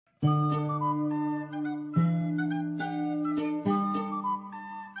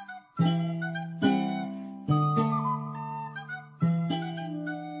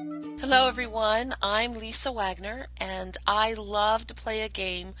Hello, everyone. I'm Lisa Wagner, and I love to play a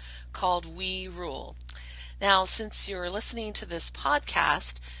game called We Rule. Now, since you're listening to this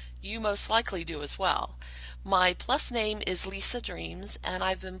podcast, you most likely do as well. My plus name is Lisa Dreams, and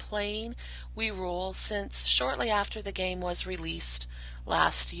I've been playing We Rule since shortly after the game was released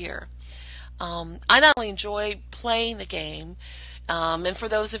last year. I not only enjoy playing the game, and for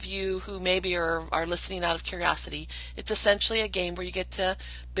those of you who maybe are listening out of curiosity, it's essentially a game where you get to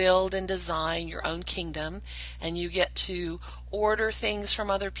build and design your own kingdom, and you get to order things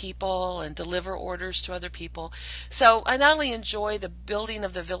from other people and deliver orders to other people. So I not only enjoy the building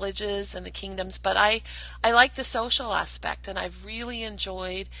of the villages and the kingdoms, but I like the social aspect, and I've really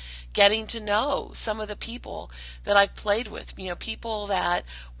enjoyed getting to know some of the people that I've played with. You know, people that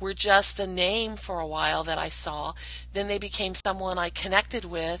were just a name for a while that I saw, then they became someone I connected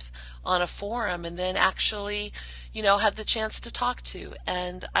with on a forum, and then actually, had the chance to talk to.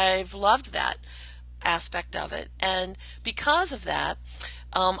 And I've loved that aspect of it. And because of that,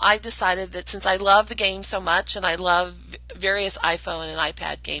 I've decided that since I love the game so much and I love various iPhone and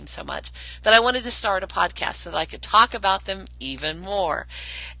iPad games so much, that I wanted to start a podcast so that I could talk about them even more.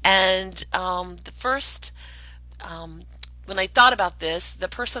 And when I thought about this, the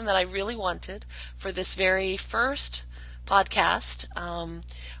person that I really wanted for this very first podcast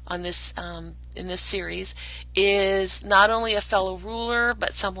in this series is not only a fellow ruler,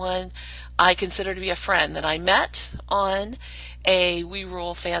 but someone I consider to be a friend that I met on a We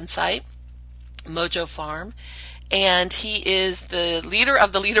Rule fan site, Mojo Farm, and he is the leader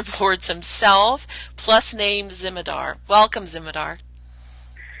of the leaderboards himself, plus name Zimadar. Welcome, Zimadar.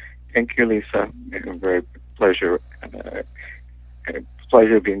 Thank you, Lisa. A very pleasure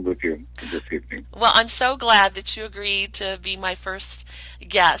being with you this evening. Well, I'm so glad that you agreed to be my first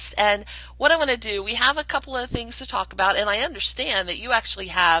guest. And what I want to do, we have a couple of things to talk about, and I understand that you actually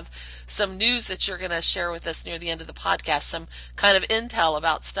have some news that you're going to share with us near the end of the podcast, some kind of intel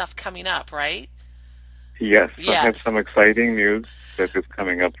about stuff coming up, right? Yes. I have some exciting news that is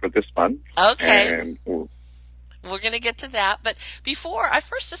coming up for this month. Okay. And we're going to get to that. But before, I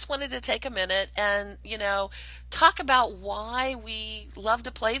first just wanted to take a minute and, talk about why we love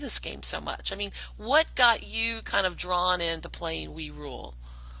to play this game so much. I mean, what got you kind of drawn into playing We Rule?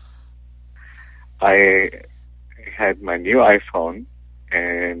 I had my new iPhone,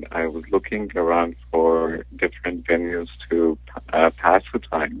 and I was looking around for different venues to pass the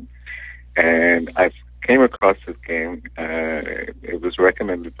time. And I came across this game. It was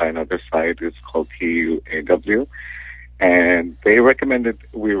recommended by another site. It's called TUAW, and they recommended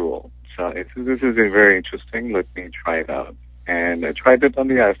We Rule. So this is very interesting. Let me try it out. And I tried it on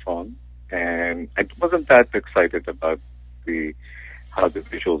the iPhone, and I wasn't that excited about how the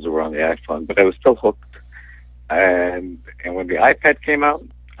visuals were on the iPhone, but I was still hooked. And when the iPad came out,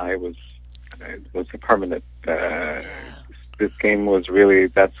 it was a permanent. This game was really,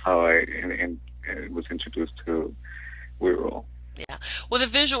 that's how I was introduced to We Rule. Yeah. Well, the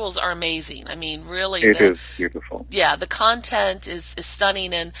visuals are amazing. I mean, really. It is beautiful. Yeah, the content is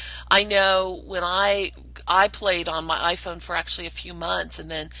stunning. And I know when I played on my iPhone for actually a few months,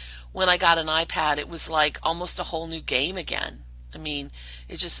 and then when I got an iPad, it was like almost a whole new game again. I mean,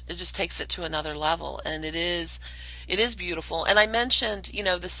 it just takes it to another level, and it is beautiful. And I mentioned,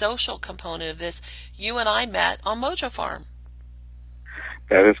 the social component of this. You and I met on Mojo Farm.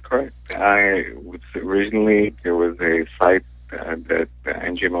 That is correct. There was a site that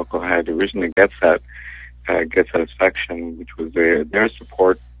NG Moko had originally Get Satisfaction, which was their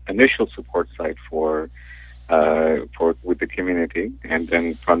initial support site for with the community, and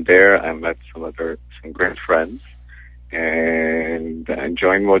then from there I met some great friends, and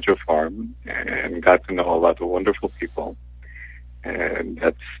joined Mojo Farm and got to know a lot of wonderful people. And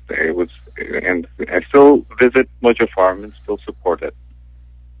and I still visit Mojo Farm and still support it.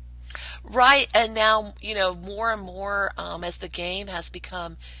 Right, and now, more and more, as the game has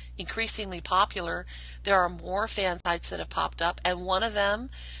become increasingly popular, there are more fan sites that have popped up, and one of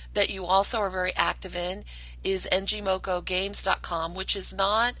them that you also are very active in is ngmokogames.com, which is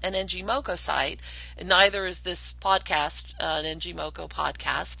not an NGMoko site, and neither is this podcast, an NGMoko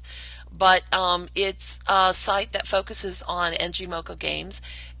podcast, but it's a site that focuses on NGMoko games,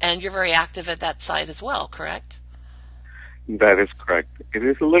 and you're very active at that site as well, correct? That is correct. It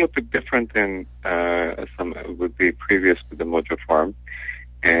is a little bit different than some would be previous to the Mojo Farm,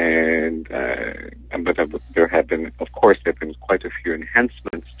 but there have been quite a few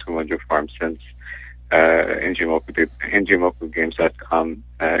enhancements to Mojo Farm since NGMokogames.com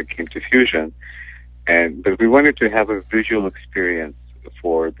came to Fusion, but we wanted to have a visual experience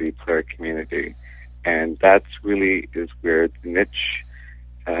for the player community, and that's really is where the niche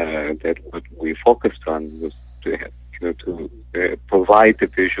that what we focused on was to provide the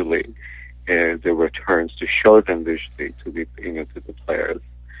visually the returns, to show them visually to the players,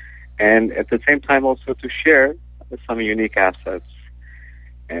 and at the same time also to share some unique assets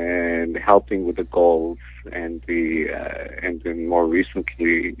and helping with the goals and then more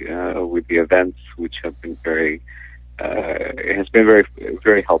recently with the events, which have been it has been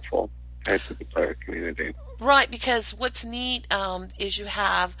very helpful to the player community. Right, because what's neat is you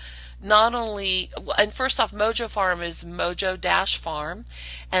have not only, and first off, Mojo Farm is Mojo-Farm,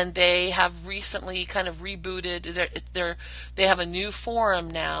 and they have recently kind of rebooted. They have a new forum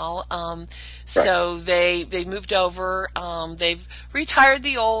now, so they moved over. They've retired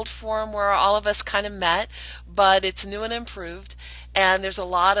the old forum where all of us kind of met, but it's new and improved. And there's a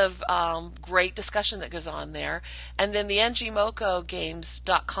lot of great discussion that goes on there. And then the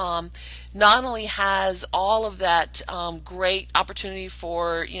ngmocogames.com not only has all of that great opportunity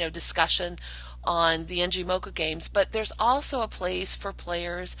for discussion on the NG Mocha games, but there's also a place for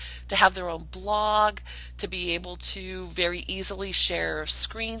players to have their own blog, to be able to very easily share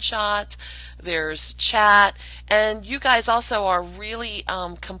screenshots. There's chat, and you guys also are really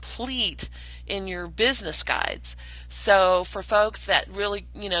complete in your business guides. So for folks that really,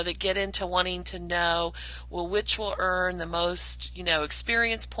 that get into wanting to know, well, which will earn the most,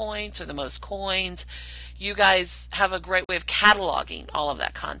 experience points or the most coins, you guys have a great way of cataloging all of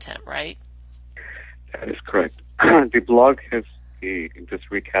that content, right? That is correct. The blog has just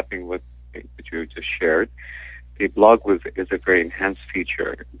recapping what you just shared. The blog is a very enhanced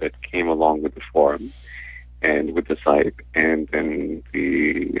feature that came along with the forum and with the site, and then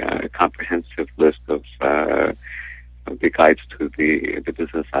the comprehensive list of the guides to the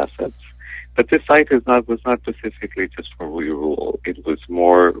business assets. But this site was not specifically just for We Rule. It was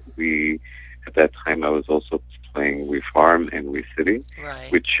more at that time I was also playing We Farm and We City,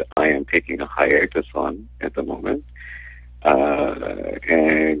 right, which I am taking a hiatus on at the moment,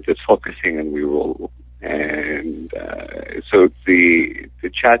 and just focusing on We Rule. And so the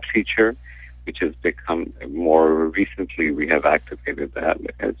chat feature, which has become more recently, we have activated that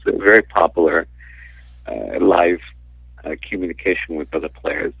as a very popular live communication with other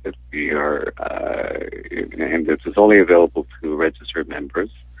players that we are, and this is only available to registered members.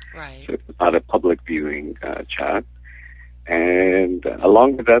 right. So it's not a public viewing chat. And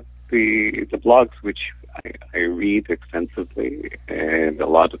along with that, the blogs, which I read extensively, and a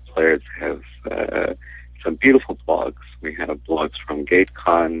lot of players have some beautiful blogs. We have blogs from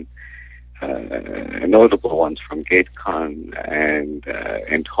GateCon, notable ones from GateCon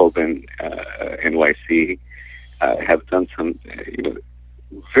and Tobin NYC have done some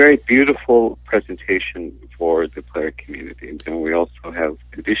very beautiful presentation for the player community. And then we also have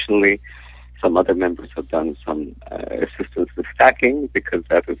additionally some other members have done some assistance with stacking, because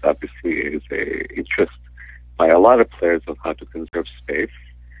that is obviously a interest by a lot of players of how to conserve space.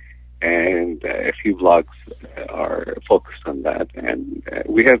 And a few blogs are focused on that. And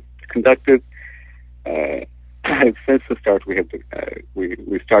we have conducted, since the start, we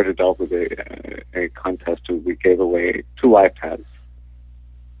started off with a contest where we gave away 2 iPads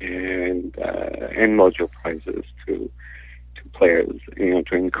and Mojo prizes to players,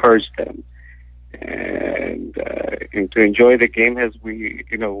 to encourage them and to enjoy the game as we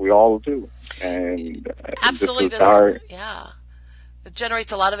all do. And Absolutely, this is yeah. It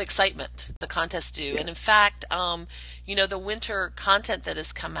generates a lot of excitement, the contests do. Yeah. And in fact, the winter content that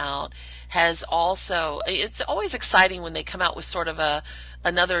has come out has also, it's always exciting when they come out with sort of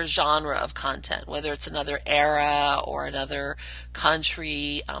another genre of content, whether it's another era or another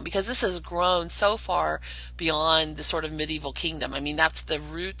country, because this has grown so far beyond the sort of medieval kingdom. I mean, that's the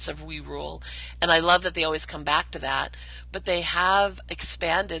roots of We Rule. And I love that they always come back to that. But they have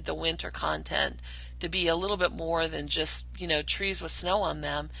expanded the winter content to be a little bit more than just, trees with snow on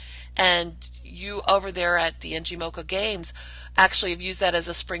them. And you over there at the NG Mocha Games actually have used that as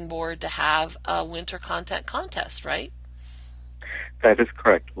a springboard to have a winter content contest, right? That is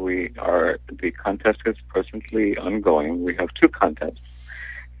correct. The contest is presently ongoing. We have 2 contests.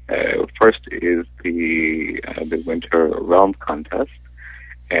 First is the Winter Realm contest,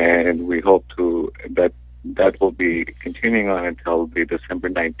 and we hope that will be continuing on until the December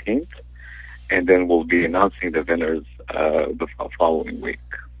 19th. And then we'll be announcing the winners the following week,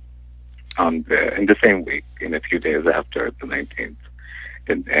 in the same week, in a few days after the 19th.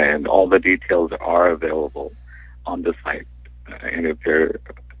 And all the details are available on the site, and if they're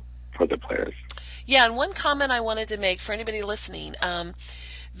for the players. Yeah, and one comment I wanted to make for anybody listening,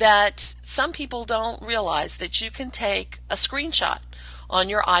 that some people don't realize that you can take a screenshot on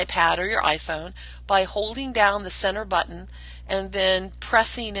your iPad or your iPhone by holding down the center button and then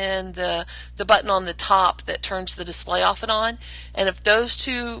pressing in the button on the top that turns the display off and on. And if those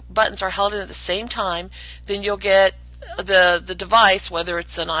two buttons are held in at the same time, then you'll get the device, whether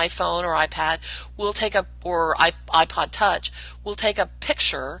it's an iPhone or iPad, will take a, or iPod Touch, will take a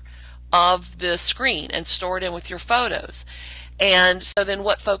picture of the screen and store it in with your photos. And so then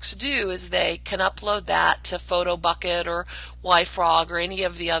what folks do is they can upload that to PhotoBucket or YFrog or any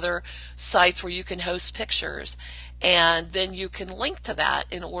of the other sites where you can host pictures. And then you can link to that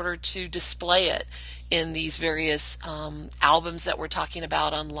in order to display it in these various albums that we're talking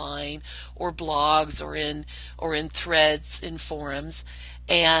about online, or blogs, or in threads in forums.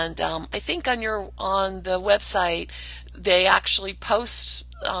 And I think on the website they actually post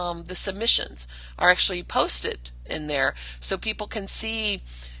the submissions are actually posted in there, so people can see,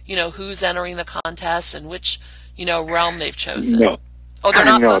 who's entering the contest and which, realm they've chosen. No. Oh, they're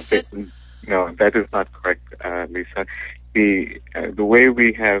not posted? No, that is not correct, Lisa. The way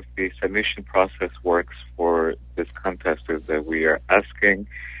we have the submission process works for this contest is that we are asking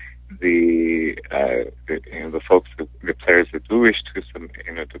the folks, the players that do wish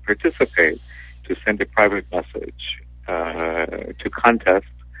to participate, to send a private message to contest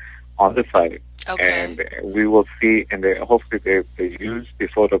on the site. Okay. And we will see, and hopefully they use the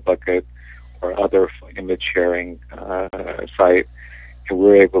PhotoBucket or other image sharing site, and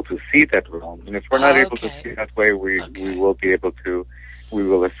we're able to see that realm. And if we're not able to see that way, we will be able to. We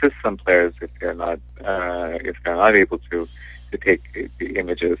will assist some players if they're not able to take the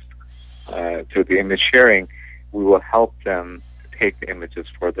images through the image sharing. We will help them take the images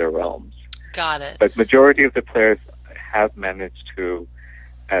for their realms. Got it. But majority of the players have managed to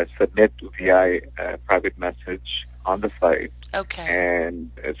submit via private message on the site. Okay.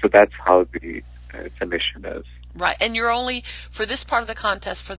 And so that's how the submission is. Right. And you're only, for this part of the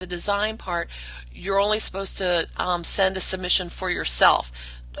contest, for the design part, you're only supposed to send a submission for yourself.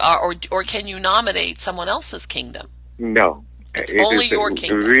 Or can you nominate someone else's kingdom? No. It's only your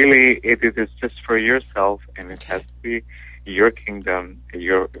kingdom. Really, it is just for yourself, and it has to be your kingdom, that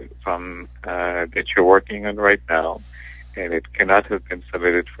you're working on right now, and it cannot have been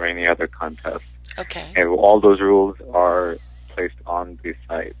submitted for any other contest. Okay. And all those rules are placed on the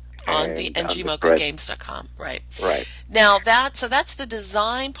site. On the ngmochagames.com, right? Right. Now that's the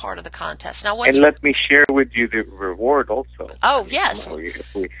design part of the contest. Now, and let me share with you the reward also. Oh, yes.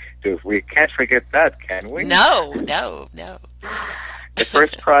 If we can't forget that, can we? No. The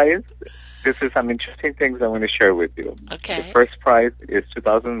first prize. This is some interesting things I want to share with you. Okay. The first prize is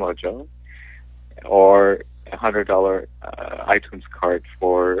 2,000 Mojo, or $100 iTunes card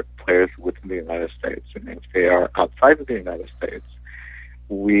for players within the United States. And if they are outside of the United States,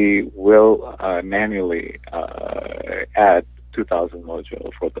 we will manually add 2,000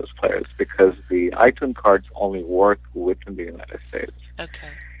 Mojo for those players, because the iTunes cards only work within the United States. Okay.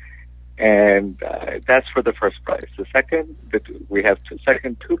 And that's for the first prize. The second, we have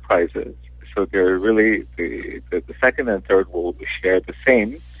two prizes. So they're really the second and third will share the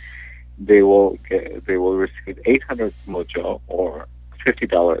same. They will receive 800 Mojo, or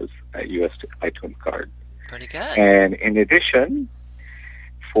 $50 US iTunes card. Pretty good. And in addition,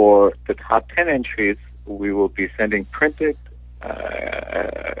 for the top 10 entries, we will be sending printed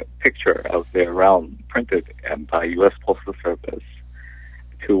picture of their realm, printed by U.S. Postal Service,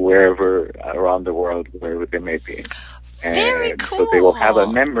 to wherever around the world, wherever they may be. And very cool. So they will have a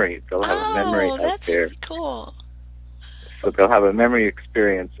memory. They'll have a memory out that's there. Pretty cool. So they'll have a memory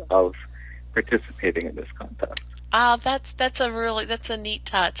experience of participating in this contest. That's a neat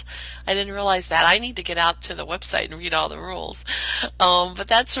touch. I didn't realize that. I need to get out to the website and read all the rules. But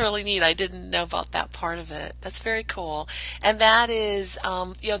that's really neat. I didn't know about that part of it. That's very cool. And that is,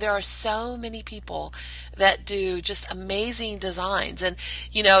 there are so many people that do just amazing designs. And,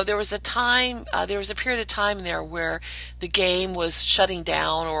 there was a period of time there where the game was shutting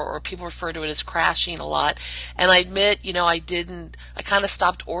down, or people refer to it as crashing a lot. And I admit, I kind of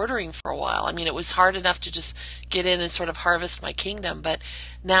stopped ordering for a while. I mean, it was hard enough to just get in and sort of harvest my kingdom. But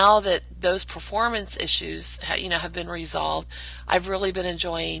now that those performance issues, have been resolved, I've really been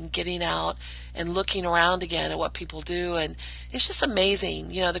enjoying getting out and looking around again at what people do. And it's just amazing,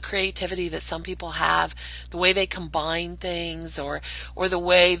 the creativity that some people have, the way they combine things, or the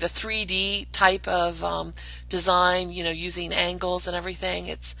way the 3D type of design, using angles and everything.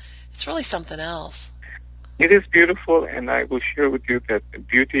 It's really something else. It is beautiful, and I will share with you that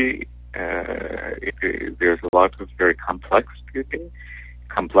beauty, there's a lot of very complex beauty,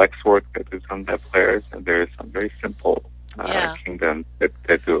 complex work that is done by players, and there is some very simple kingdoms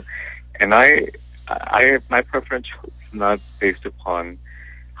that do. And my preferential not based upon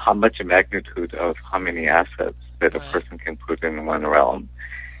how much magnitude of how many assets that a person can put in one realm.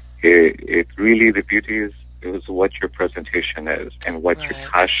 It really, the beauty is what your presentation is and what your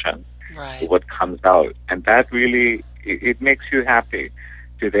passion, what comes out. And that really, it makes you happy.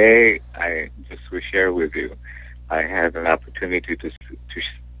 Today, I just will share with you, I had an opportunity to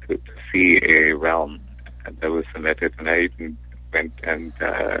see a realm that was submitted, and I even went and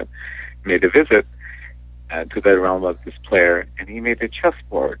made a visit to the realm of this player, and he made a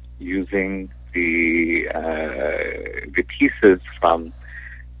chessboard using the pieces from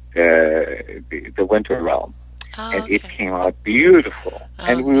the Winter Realm, and it came out beautiful.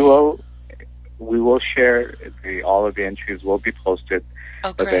 And we will share all of the entries will be posted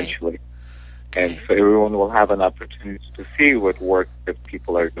eventually, and so everyone will have an opportunity to see what work that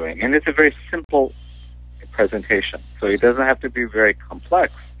people are doing. And it's a very simple presentation, so it doesn't have to be very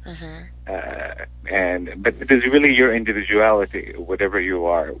complex. But it is really your individuality, whatever you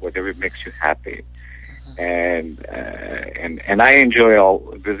are, whatever makes you happy. And I enjoy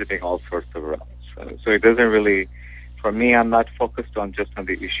visiting all sorts of realms. So it doesn't really, for me, I'm not focused on just on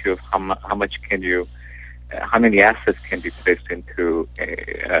the issue of how much can you, how many assets can be placed into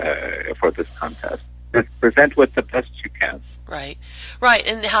for this contest. Just present what the best you can. Right,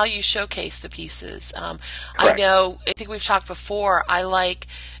 and how you showcase the pieces. I think we've talked before, I like,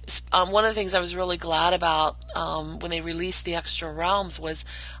 one of the things I was really glad about when they released the extra realms was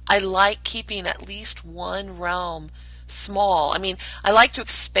I like keeping at least one realm small. I mean, I like to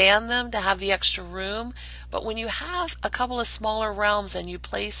expand them to have the extra room, but when you have a couple of smaller realms and you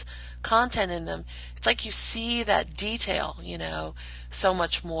place content in them, it's like you see that detail, so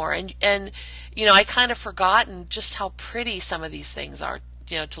much more. And I kind of forgotten just how pretty some of these things are,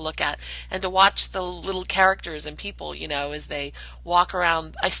 to look at and to watch the little characters and people, as they walk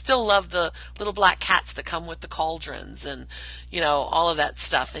around. I still love the little black cats that come with the cauldrons and, all of that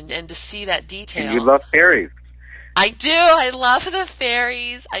stuff, and to see that detail. And you love fairies. I do. I love the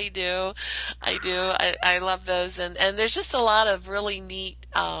fairies. I do. I love those. And there's just a lot of really neat,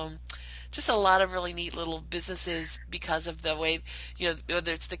 little businesses because of the way,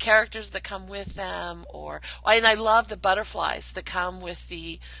 whether it's the characters that come with them and I love the butterflies that come with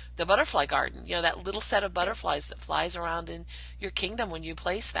the butterfly garden, that little set of butterflies that flies around in your kingdom when you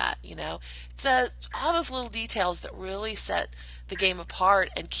place that, It's all those little details that really set the game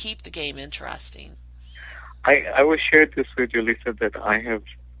apart and keep the game interesting. I will share this with you, Lisa, that I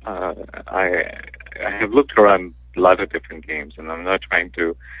have looked around a lot of different games, and I'm not trying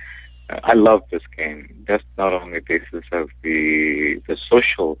to. I love this game. That's not only the basis of the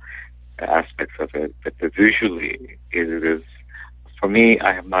social aspects of it, but visually it is. For me,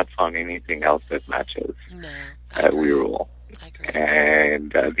 I have not found anything else that matches We Rule.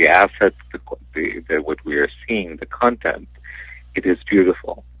 And the assets, what we are seeing, the content, it is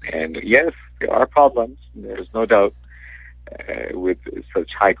beautiful. And yes, there are problems. There's no doubt with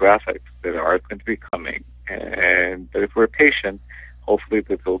such high graphics that are going to be coming. But if we're patient, hopefully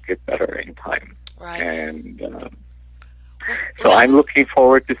that will get better in time. And so I'm looking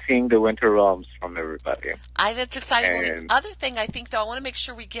forward to seeing the Winter Realms from everybody. That's exciting. The other thing I think, though, I want to make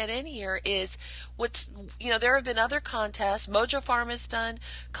sure we get in here is there have been other contests. Mojo Farm has done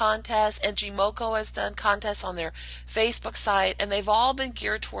contests, and Gmoko has done contests on their Facebook site, and they've all been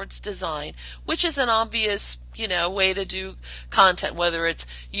geared towards design, which is an obvious, way to do content, whether it's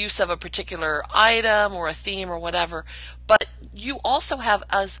use of a particular item or a theme or whatever. But you also have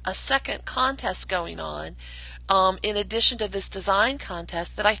a second contest going on, in addition to this design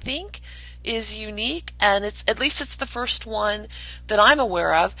contest that I think is unique, and it's the first one that I'm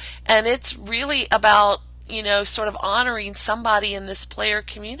aware of, and it's really about sort of honoring somebody in this player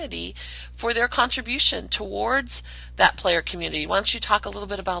community for their contribution towards that player community. Why don't you talk a little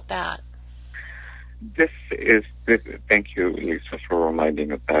bit about that? Thank you, Lisa, for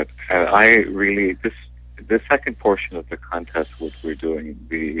reminding of that. The second portion of the contest, what we're doing,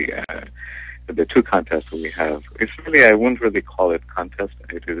 the two contests we have, it's really, I wouldn't really call it contest.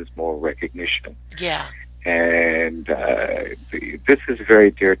 It is more recognition. Yeah. And this is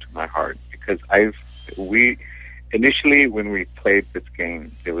very dear to my heart because initially when we played this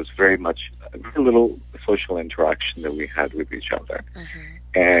game, there was very little social interaction that we had with each other.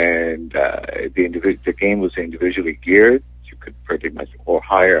 And the game was individually geared. You could pretty much or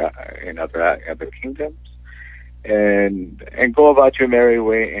hire in other kingdoms and go about your merry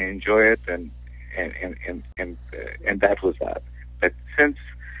way and enjoy it, and that was that. But since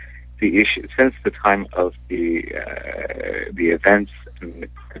the time of the events and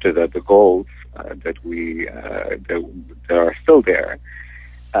the goals that are still there,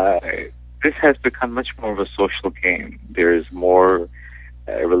 this has become much more of a social game. There is more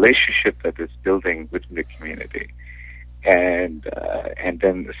relationship that is building within the community, and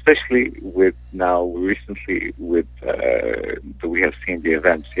then especially with now recently with we have seen the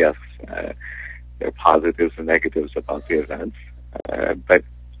events. Yes, there are positives and negatives about the events, but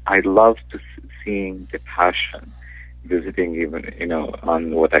I love to seeing the passion visiting even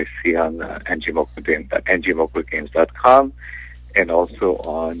on what I see on ngmokugames.com and also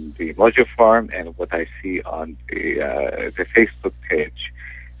on the Mojo Farm and what I see on the Facebook page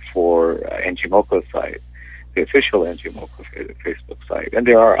for NGMoko site, the official NGMoko Facebook site. And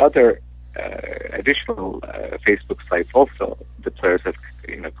there are other additional Facebook sites also the players have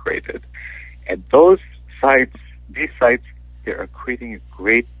created. And these sites, they are creating a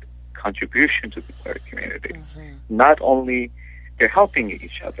great contribution to the player community. Mm-hmm. Not only they're helping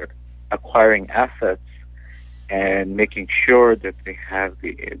each other, acquiring assets and making sure that they have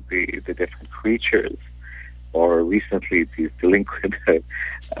the different creatures, or recently these delinquent the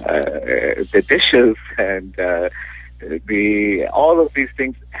dishes and all of these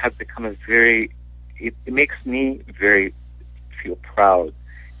things have become it makes me very feel proud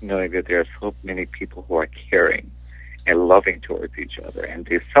knowing that there are so many people who are caring and loving towards each other, and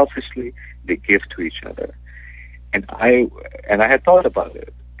they give to each other. And I had thought about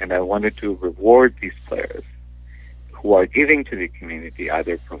it, and I wanted to reward these players who are giving to the community,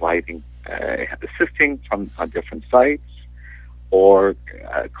 either providing, assisting on different sites, or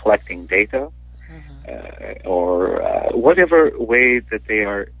collecting data, mm-hmm. Or whatever way that they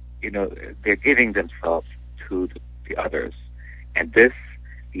are, they're giving themselves to the others. And this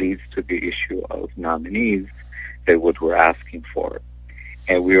leads to the issue of nominees that what we're asking for.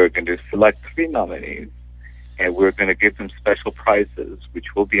 And we are going to select 3 nominees, and we're going to give them special prizes,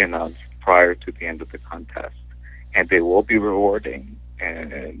 which will be announced prior to the end of the contest. And they will be rewarding,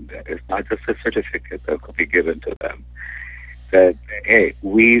 and it's not just a certificate that will be given to them. That, hey,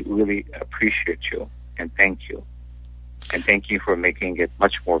 we really appreciate you, and thank you. And thank you for making it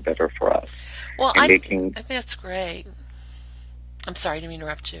much more better for us. Well, I think that's great. I'm sorry to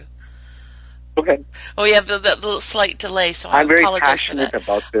interrupt you. Okay. Oh, we have that little slight delay, so I apologize for that. I'm very passionate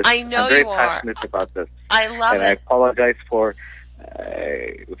about this. I know you are. I'm very passionate about this. I love it. And I apologize for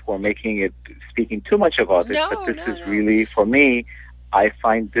speaking too much about it. But this is really, for me, I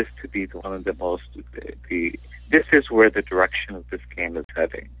find this to be one of the most, this is where the direction of this game is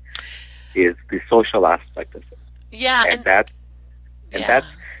heading, is the social aspect of it. Yeah. And that's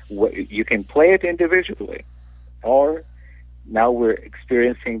what, you can play it individually, or now we're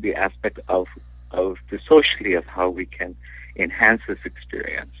experiencing the aspect of the socially of how we can enhance this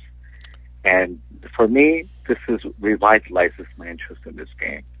experience. And for me, this revitalizes my interest in this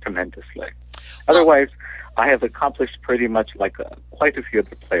game tremendously. Otherwise, I have accomplished pretty much like quite a few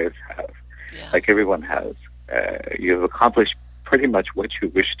other players have, like everyone has. You've accomplished pretty much what you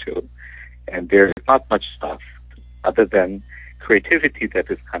wish to, and there's not much stuff other than creativity that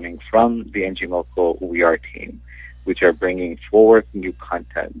is coming from the NGMoko VR team, which are bringing forward new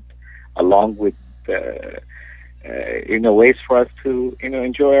content, along with ways for us to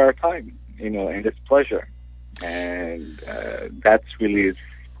enjoy our time, and its pleasure, and that's really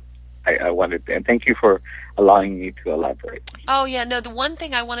I wanted. And thank you for allowing me to elaborate. Oh yeah, no. The one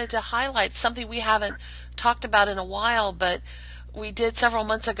thing I wanted to highlight, something we haven't talked about in a while, but we did several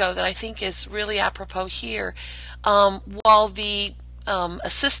months ago that I think is really apropos here. While the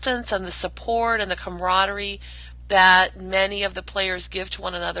assistance and the support and the camaraderie that many of the players give to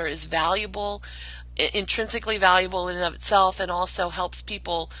one another is valuable, intrinsically valuable in and of itself, and also helps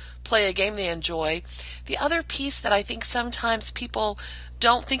people play a game they enjoy. The other piece that I think sometimes people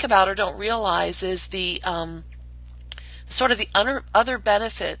don't think about or don't realize is the sort of the other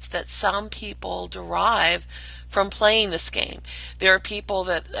benefits that some people derive from playing this game. There are people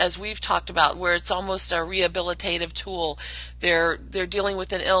that, as we've talked about, where it's almost a rehabilitative tool. They're dealing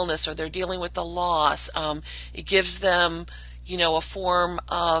with an illness, or they're dealing with a loss. It gives them, a form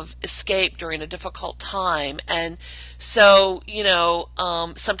of escape during a difficult time. And so,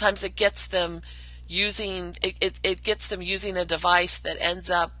 sometimes it gets them using a device that ends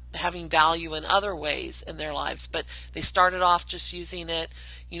up having value in other ways in their lives. But they started off just using it,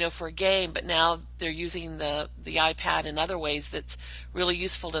 for a game, but now they're using the iPad in other ways that's really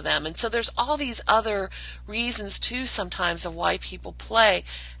useful to them. And so there's all these other reasons too sometimes of why people play.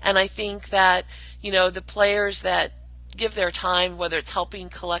 And I think that, the players that give their time, whether it's helping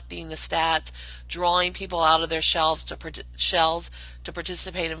collecting the stats, drawing people out of their shells to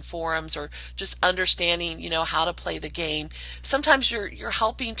participate in forums, or just understanding, how to play the game. Sometimes you're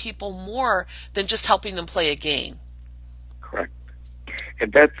helping people more than just helping them play a game. Correct.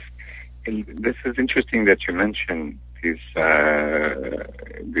 And that's, this is interesting that you mentioned the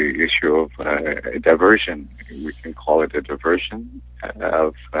issue of diversion. We can call it a diversion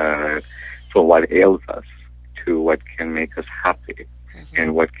of from what ails us to what can make us happy,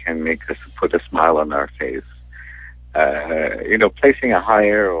 and what can make us put a smile on our face. Placing a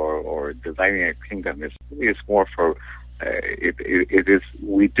higher or designing a kingdom is more for it is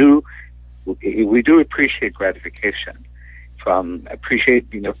we do appreciate gratification from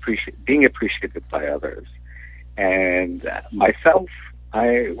being appreciated by others. And myself,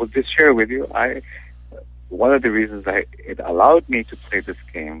 I will just share with you, one of the reasons it allowed me to play this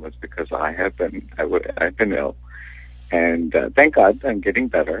game was because I've been ill, and thank God I'm getting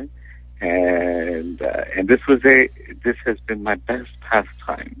better. And this has been my best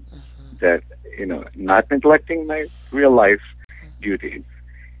pastime. That not neglecting my real life duties,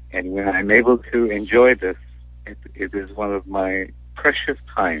 and when I'm able to enjoy this, it is one of my precious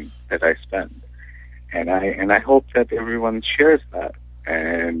time that I spend. And I hope that everyone shares that,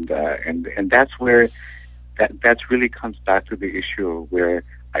 and that's where that really comes back to the issue where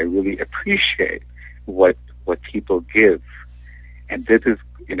I really appreciate what people give, and this is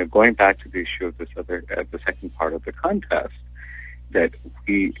going back to the issue of the second part of the contest, that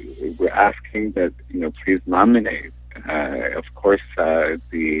we're asking that please nominate. Of course,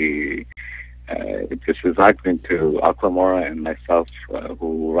 this is not going to Aquamora and myself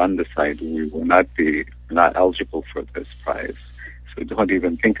who run the site. We will not eligible for this prize, so don't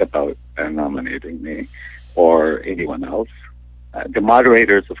even think about nominating me or anyone else. The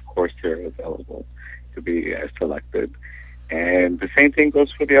moderators, of course, are available to be selected, and the same thing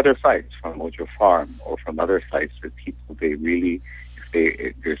goes for the other sites from Mojo Farm or from other sites that people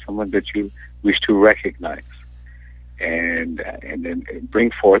if there's someone that you wish to recognize and then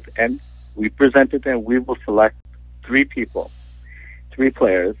bring forth, and we present it, and we will select 3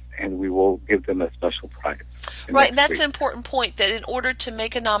 players, and we will give them a special prize. Right, and that's an important point, that in order to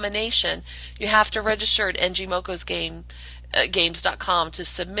make a nomination, you have to register at NGMoco's games.com to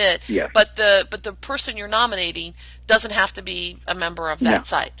submit. Yes. But the person you're nominating doesn't have to be a member of that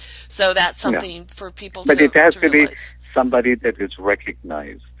site. So that's something for people to realize. But it has to be somebody that is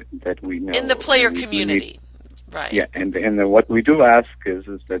recognized, that we know. In the player community. Right. Yeah, and what we do ask is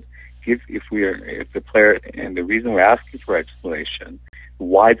that if the player, and the reason we're asking for explanation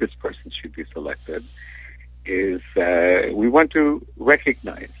why this person should be selected is we want to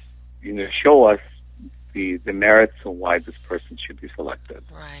recognize, show us the merits of why this person should be selected.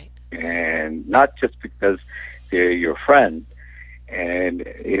 Right. And not just because they're your friend, and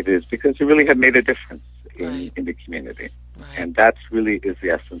it is because they really have made a difference in the community. Right. And that's really is the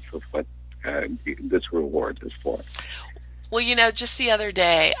essence of what this reward is for. Well, just the other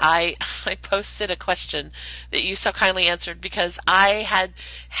day, I posted a question that you so kindly answered, because I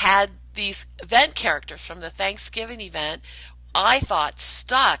had these event characters from the Thanksgiving event, I thought,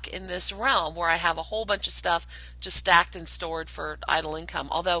 stuck in this realm where I have a whole bunch of stuff just stacked and stored for idle income.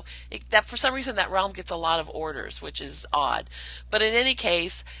 Although that for some reason that realm gets a lot of orders, which is odd. But in any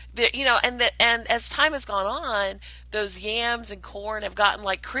case, and as time has gone on, those yams and corn have gotten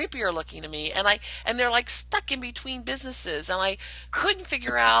like creepier looking to me, and they're like stuck in between businesses, and I couldn't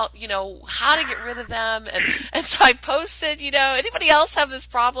figure out how to get rid of them, and so I posted, anybody else have this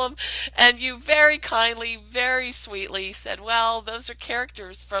problem? And you very kindly, very sweetly said, well, those are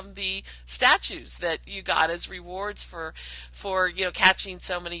characters from the statues that you got as rewards for catching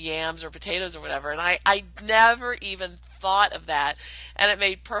so many yams or potatoes or whatever. And I never even thought of that, and it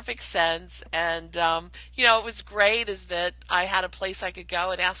made perfect sense. And it was great is that I had a place I could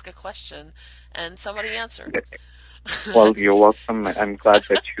go and ask a question, and somebody answered. Well, you're welcome. I'm glad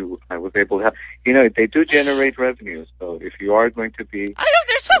that I was able to have. They do generate revenue, so if you are going to be, I know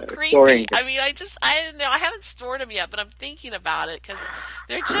they're so creepy. I mean, I don't know. I haven't stored them yet, but I'm thinking about it because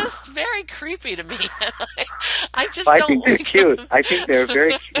they're just very creepy to me. I think they're cute. I think they're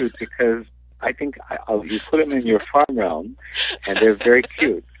very cute because I think you put them in your farm realm, and they're very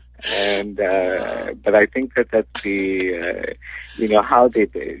cute. And but I think that's the how they,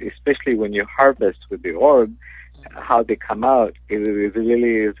 especially when you harvest with the orb, how they come out, it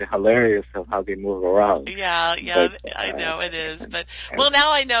really is hilarious of how they move around. Yeah, but, I know it is. But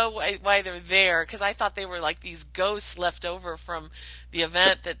now I know why they're there, because I thought they were like these ghosts left over from the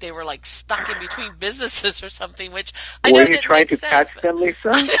event, that they were like stuck in between businesses or something. Which I know were you trying to catch them,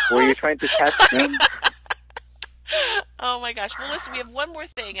 Lisa? Were you trying to catch them? Oh my gosh. Well, listen, we have one more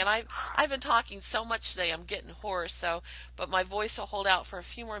thing, and I've been talking so much today, I'm getting hoarse, so but my voice will hold out for a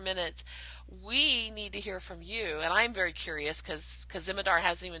few more minutes. We need to hear from you, and I'm very curious because Imidar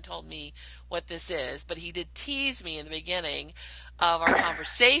hasn't even told me what this is, but he did tease me in the beginning of our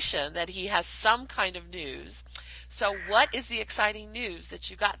conversation that he has some kind of news. So, what is the exciting news that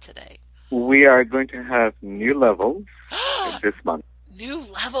you got today? We are going to have new levels this month. New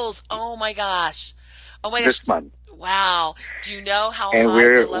levels. Oh my gosh. Oh my This gosh. month. Wow. Do you know how And high the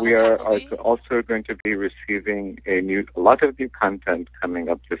we level cap will are be? also going to be receiving a lot of new content coming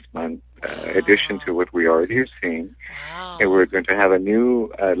up this month, addition to what we already are seeing. And Wow. we're going to have a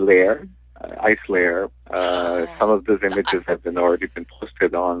new layer, ice layer. Some Oh. of those images have already been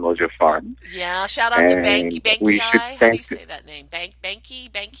posted on Mojo Farm. Yeah, shout out to And Banky we should Eye. How do you thank say that name?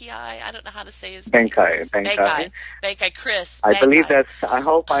 Banky Eye. I don't know how to say his name. Benkai. Bankai Chris I believe Bankai. I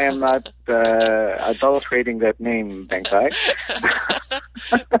hope I am not adulterating that name, Benkai.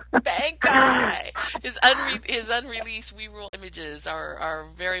 Bankai. His unreleased We Rule images are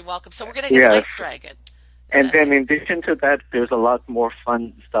very welcome. So we're gonna get Yes. Ice Dragon. Is And that then right? in addition to that, there's a lot more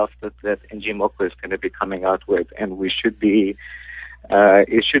fun stuff that NG Moko is going to be coming out with, and it should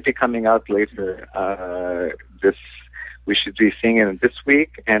be coming out later. We should be seeing it this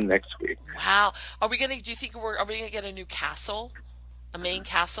week and next week. Wow. Do you think are we gonna get a new castle? A main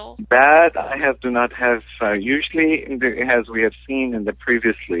castle? That do not have, usually as we have seen in the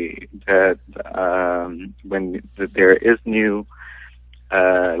previously, that, when there is new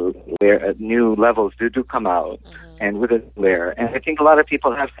new levels do come out, Mm-hmm. and with a layer. And I think a lot of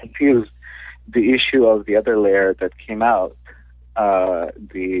people have confused the issue of the other layer that came out,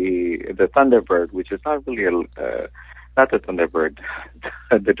 the Thunderbird, which is not really not the Thunderbird,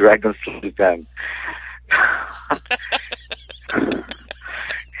 the Dragon Slayer.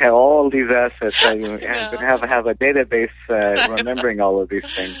 Have all these assets, and have a database remembering all of these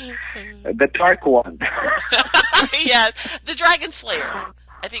things. The dark one. Yes, the Dragon Slayer.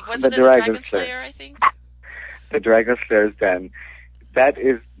 I think wasn't The it a Dragon Dragon Slayer. Slayer? I think. The Dragon Slayer's Den. That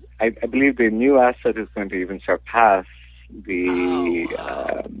is, I believe, the new asset is going to even surpass the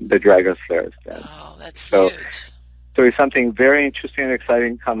Dragon Slayer's Den. Oh, that's So- huge. So it's something very interesting and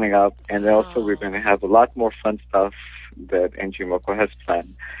exciting coming up, and also we're going to have a lot more fun stuff that NG Moko has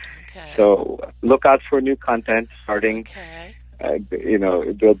planned. Okay. So look out for new content starting. Okay.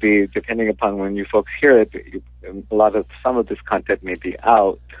 There'll be, depending upon when you folks hear it, some of this content may be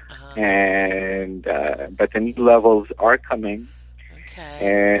out, Uh-huh. and but the new levels are coming, Okay.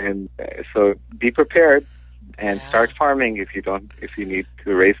 and so be prepared and Yeah. start farming if you need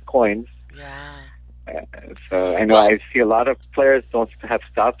to raise coins. Yeah. So I know I see a lot of players have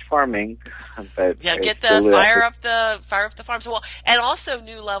stopped farming, but Yeah, it's get the still, fire up the farms. Well, and also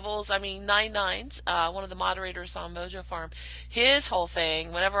new levels. I mean, Nine Nines, one of the moderators on Mojo Farm, his whole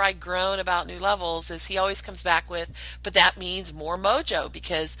thing, whenever I groan about new levels, is he always comes back with, but that means more Mojo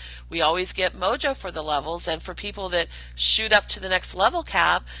because we always get Mojo for the levels, and for people that shoot up to the next level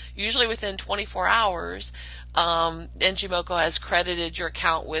cap, usually within 24 hours, NGMoko has credited your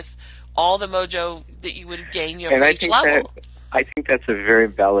account with all the Mojo that you would gain for each level. I think that's a very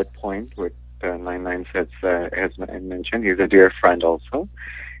valid point. What 99 has mentioned. He's a dear friend also,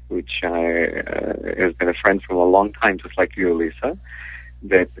 which has been a friend from a long time, just like you, Lisa.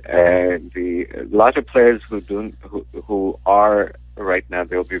 That a lot of players who are right now,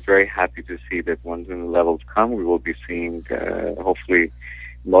 they'll be very happy to see that once the levels come, we will be seeing hopefully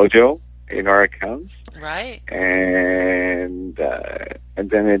Mojo in our accounts. Right. And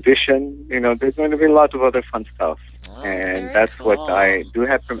then in addition, there's going to be a lot of other fun stuff. Oh, And very that's cool. what I do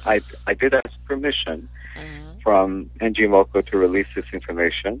have. I did ask permission Mhm. from NG Moko to release this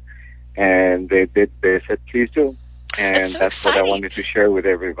information, and they did. They said, "Please do," and That's so what I exciting. wanted to share with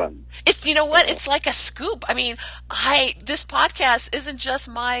everyone. You know what? It's like a scoop. I mean, this podcast isn't just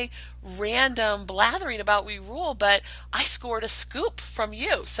my random blathering about We Rule, but I scored a scoop from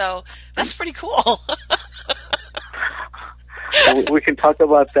you. So that's pretty cool. We can talk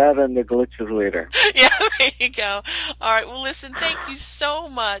about that and the glitches later. Yeah, there you go. All right. Well, listen, thank you so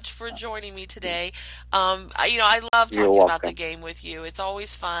much for joining me today. I love You're talking about the welcome. game with you. It's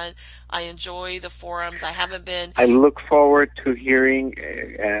always fun. I enjoy the forums. I haven't been. I look forward to hearing,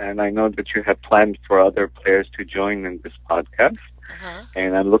 and I know that you have planned for other players to join in this podcast. Uh-huh.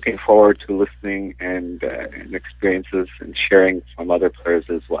 And I'm looking forward to listening and experiences and sharing from other players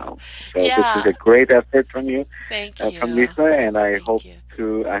as well. So Yeah. this is a great effort from you, Thank you. from Lisa, and I Thank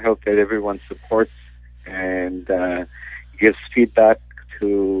you. hope that everyone supports and gives feedback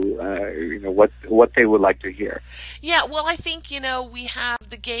to what they would like to hear. Yeah, well, I think,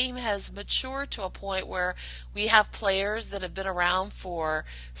 the game has matured to a point where we have players that have been around for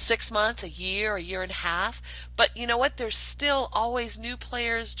 6 months, a year and a half. But you know what? There's still always new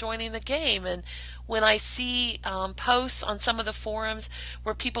players joining the game. And when I see posts on some of the forums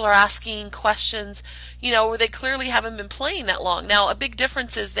where people are asking questions, where they clearly haven't been playing that long. Now, a big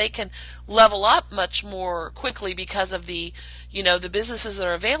difference is they can level up much more quickly because of the businesses that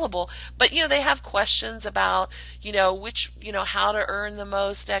are available. But, they have questions about, how to earn the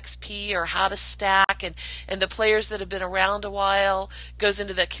most XP or how to stack. And the players that have been around a while goes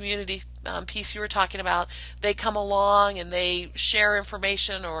into the community piece you were talking about. They come along and they share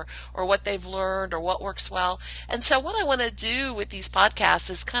information or what they've learned or what works well. And so what I want to do with these podcasts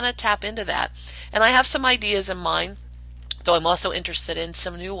is kind of tap into that. And I have some ideas in mind, though I'm also interested in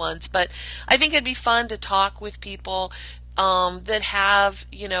some new ones. But I think it'd be fun to talk with people that have,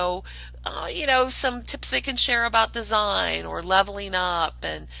 some tips they can share about design or leveling up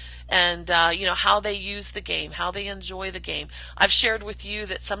and how they use the game, how they enjoy the game. I've shared with you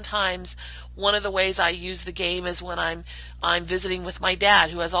that sometimes one of the ways I use the game is when I'm visiting with my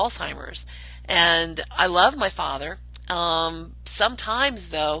dad who has Alzheimer's, and I love my father. Sometimes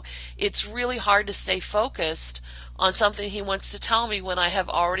though, it's really hard to stay focused on something he wants to tell me when I have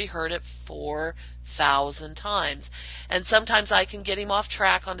already heard it 4,000 times. And sometimes I can get him off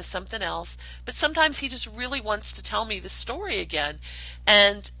track onto something else, but sometimes he just really wants to tell me the story again.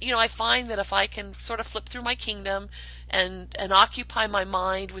 And, I find that if I can sort of flip through my kingdom and occupy my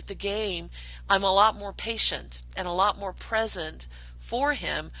mind with the game, I'm a lot more patient and a lot more present for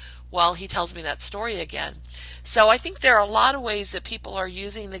him while he tells me that story again. So I think there are a lot of ways that people are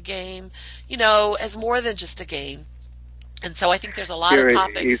using the game, as more than just a game. And so I think there's a lot of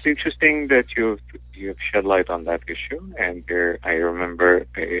topics. It's interesting that you've shed light on that issue. And I remember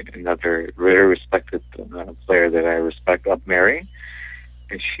another very respected player that I respect, Up Mary.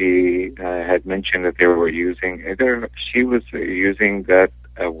 And she had mentioned that they were using, she was using that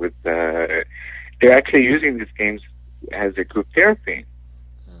they're actually using these games as a group therapy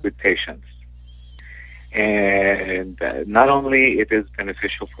with patients. And not only it is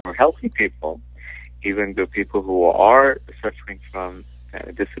beneficial for healthy people, even the people who are suffering from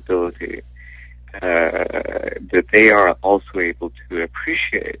disability, that they are also able to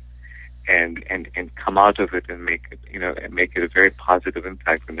appreciate and come out of it and make it a very positive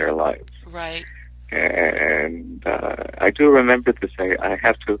impact in their lives. Right. And I do remember this. I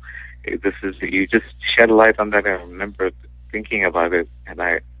have to. You just shed light on that. I remember thinking about it, and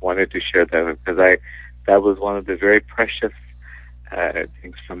I wanted to share that because that was one of the very precious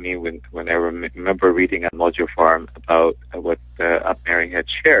things for me when I remember reading on Mojo Farm about what Up Mary had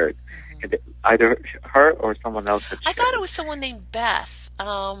shared. Mm-hmm. And either her or someone else had shared. I thought it was someone named Beth.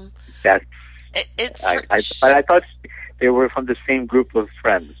 But I thought they were from the same group of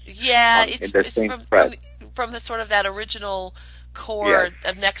friends. Yeah, it's from the sort of that original core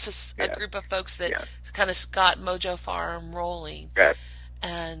of Nexus, a group of folks that kind of got Mojo Farm rolling. Yes.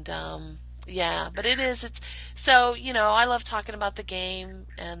 And but it's so, I love talking about the game,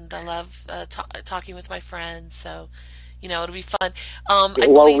 and I love talking with my friends, so, it'll be fun.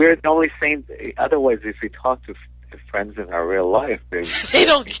 We're the only sane, otherwise if we talk to friends in our real life, they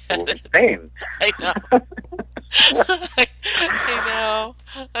don't get it. Insane. I know. I know.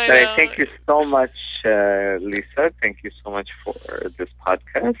 I thank you so much, Lisa. Thank you so much for this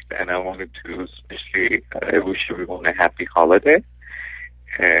podcast, and I wanted to especially wish everyone a happy holiday.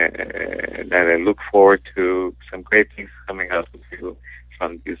 And I look forward to some great things coming out of you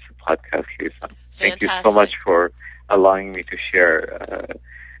from this podcast, Lisa. Fantastic. Thank you so much for allowing me to share.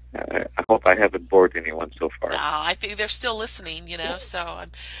 I hope I haven't bored anyone so far. No, I think they're still listening, so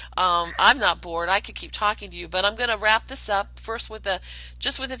I'm not bored. I could keep talking to you, but I'm going to wrap this up first with a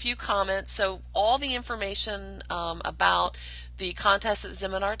few comments. So all the information about the contest that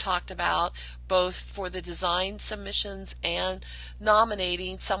Ziminar talked about, both for the design submissions and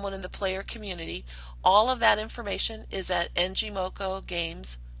nominating someone in the player community, all of that information is at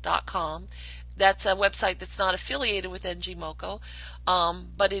ngmocogames.com. That's a website that's not affiliated with NGMoco,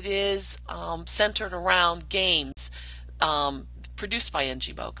 but it is centered around games produced by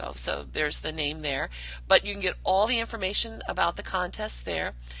NGMoco. So there's the name there. But you can get all the information about the contest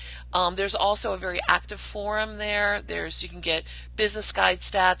there. There's also a very active forum there. You can get business guide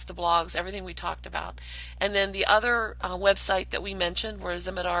stats, the blogs, everything we talked about. And then the other website that we mentioned, where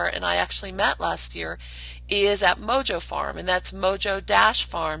Ziminar and I actually met last year, is at Mojo Farm, and that's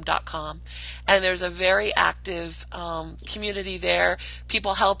mojo-farm.com. And there's a very active community there,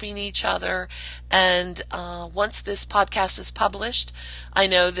 people helping each other. And once this podcast is published, published. I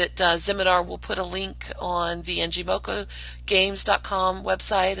know that Zimidar will put a link on the NGMokoGames.com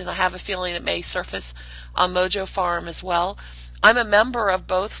website, and I have a feeling it may surface on Mojo Forum as well. I'm a member of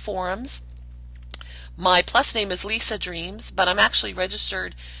both forums. My plus name is Lisa Dreams, but I'm actually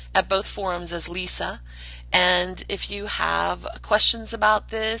registered at both forums as Lisa. And if you have questions about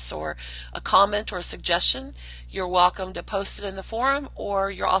this or a comment or a suggestion, you're welcome to post it in the forum, or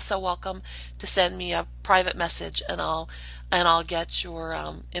you're also welcome to send me a private message, and I'll get your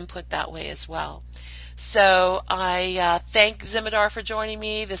input that way as well. So I thank Zimidar for joining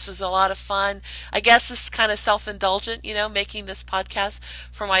me. This was a lot of fun. I guess this is kind of self-indulgent, making this podcast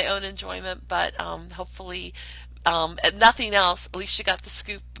for my own enjoyment, but hopefully, if nothing else, at least you got the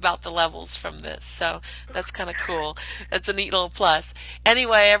scoop about the levels from this. So that's kind of cool. That's a neat little plus.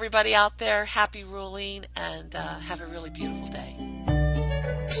 Anyway, everybody out there, happy ruling, and have a really beautiful day.